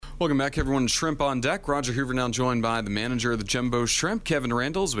Welcome back, everyone. Shrimp on Deck. Roger Hoover now joined by the manager of the Jumbo Shrimp, Kevin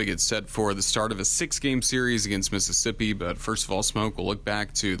Randle, as we get set for the start of a 6-game series against Mississippi. But first of all, Smoke, we'll look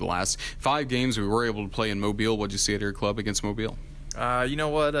back to the last 5 games we were able to play in Mobile. What did you see at your club against Mobile? You know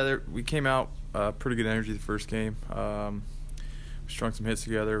what? We came out pretty good energy the first game. We strung some hits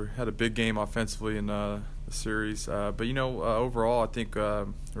together. Had a big game offensively in the series. But overall, I think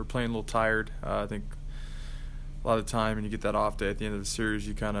we're playing a little tired. I think a lot of the time when you get that off day at the end of the series,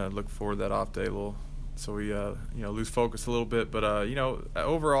 you kind of look forward to that off day a little. So we lose focus a little bit. But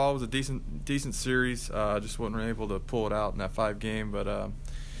overall, it was a decent series. Just wasn't able to pull it out in that 5-game. But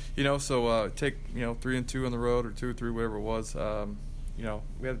take 3-2 on the road, or 2-3, whatever it was.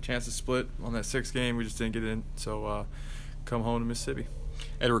 We had a chance to split on that 6th game. We just didn't get in. So come home to Mississippi.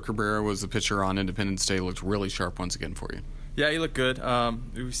 Edward Cabrera was the pitcher on Independence Day. Looked really sharp once again for you. Yeah, he looked good.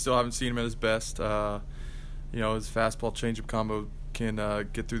 We still haven't seen him at his best. His fastball changeup combo can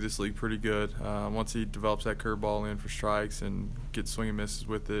get through this league pretty good. Once he develops that curveball in for strikes and gets swing and misses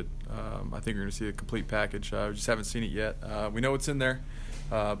with it, I think we're going to see a complete package. We just haven't seen it yet. We know it's in there,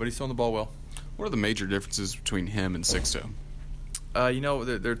 but he's throwing the ball well. What are the major differences between him and Sixto?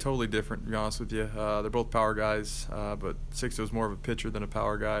 They're totally different, to be honest with you. They're both power guys, but Sixto's more of a pitcher than a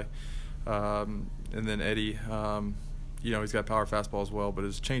power guy. And then Eddie, he's got power fastball as well, but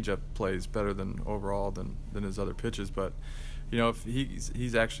his changeup plays better than overall than his other pitches. But if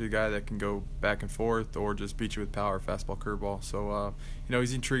he's actually a guy that can go back and forth or just beat you with power, fastball, curveball. So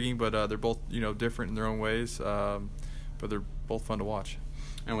he's intriguing, but they're both different in their own ways. But they're both fun to watch.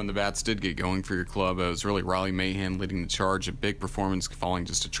 And when the bats did get going for your club, it was really Riley Mahan leading the charge. A big performance, falling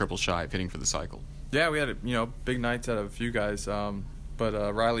just a triple shy of hitting for the cycle. Yeah, we had big nights out of a few guys.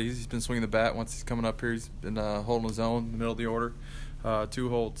 But Riley, he's been swinging the bat once he's coming up here. He's been holding his own in the middle of the order.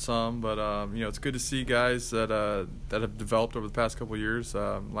 2-hold some, but it's good to see guys that have developed over the past couple of years.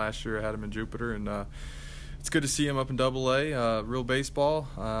 Last year I had him in Jupiter, and it's good to see him up in Double-A, real baseball.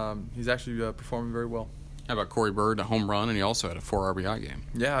 He's actually performing very well. How about Corey Bird, a home run, and he also had a 4 RBI game.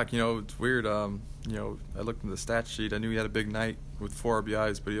 Yeah, it's weird. I looked in the stat sheet. I knew he had a big night with 4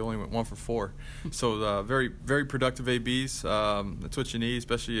 RBIs, but he only went 1 for 4. So very, very productive ABs. That's what you need,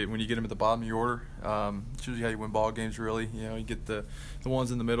 especially when you get him at the bottom of your order. It's usually how you win ball games, really. You get the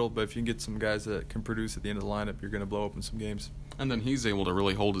ones in the middle, but if you can get some guys that can produce at the end of the lineup, you're going to blow open some games. And then he's able to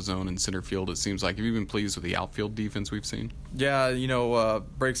really hold his own in center field, it seems like. Have you been pleased with the outfield defense we've seen? Yeah,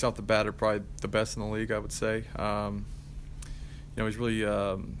 breaks off the bat are probably the best in the league, I would say. He's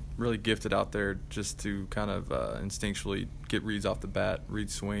really gifted out there just to kind of instinctually get reads off the bat,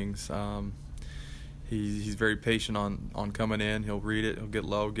 read swings. He's very patient on coming in. He'll read it, he'll get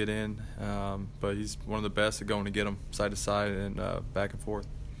low, get in. But he's one of the best at going to get them side to side and back and forth.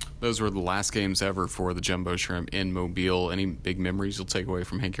 Those were the last games ever for the Jumbo Shrimp in Mobile. Any big memories you'll take away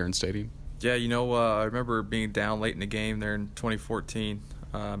from Hank Aaron Stadium? Yeah, I remember being down late in the game there in 2014,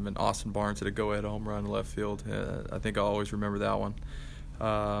 and Austin Barnes had a go-ahead home run in left field. I think I'll always remember that one.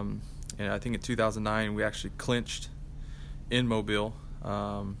 And I think in 2009 we actually clinched in Mobile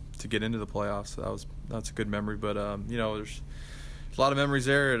to get into the playoffs. So that's a good memory. But there's a lot of memories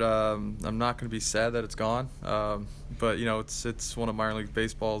there. I'm not going to be sad that it's gone. But it's one of minor league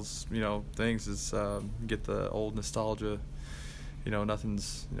baseball's things is you get the old nostalgia.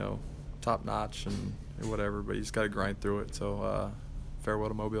 Nothing's top notch and whatever, but you just got to grind through it. So farewell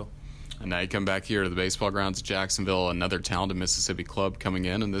to Mobile. And now you come back here to the baseball grounds at Jacksonville, another talented Mississippi club coming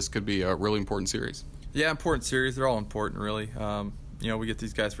in, and this could be a really important series. Yeah, important series. They're all important, really. We get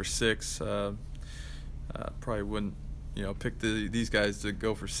these guys for 6. Probably wouldn't, pick these guys to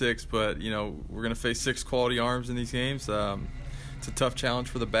go for 6, but, we're going to face 6 quality arms in these games. It's a tough challenge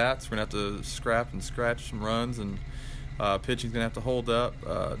for the bats. We're going to have to scrap and scratch some runs, and pitching's going to have to hold up.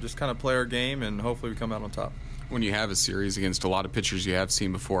 Just kind of play our game, and hopefully we come out on top. When you have a series against a lot of pitchers you have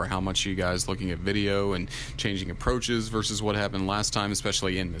seen before, how much are you guys looking at video and changing approaches versus what happened last time,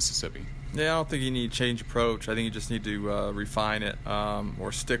 especially in Mississippi? Yeah, I don't think you need to change approach. I think you just need to refine it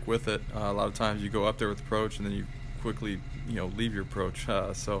or stick with it. A lot of times you go up there with approach and then you quickly leave your approach.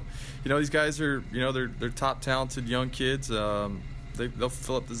 So these guys are they're top talented young kids. They'll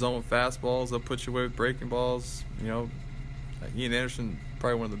fill up the zone with fastballs. They'll put you away with breaking balls. Ian Anderson,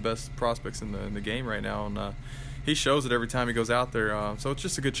 probably one of the best prospects in the game right now, and he shows it every time he goes out there. So it's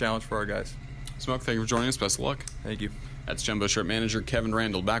just a good challenge for our guys. Smoke, thank you for joining us. Best of luck. Thank you. That's Jumbo Shrimp manager Kevin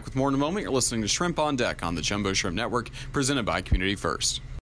Randle. Back with more in a moment. You're listening to Shrimp on Deck on the Jumbo Shrimp Network, presented by Community First.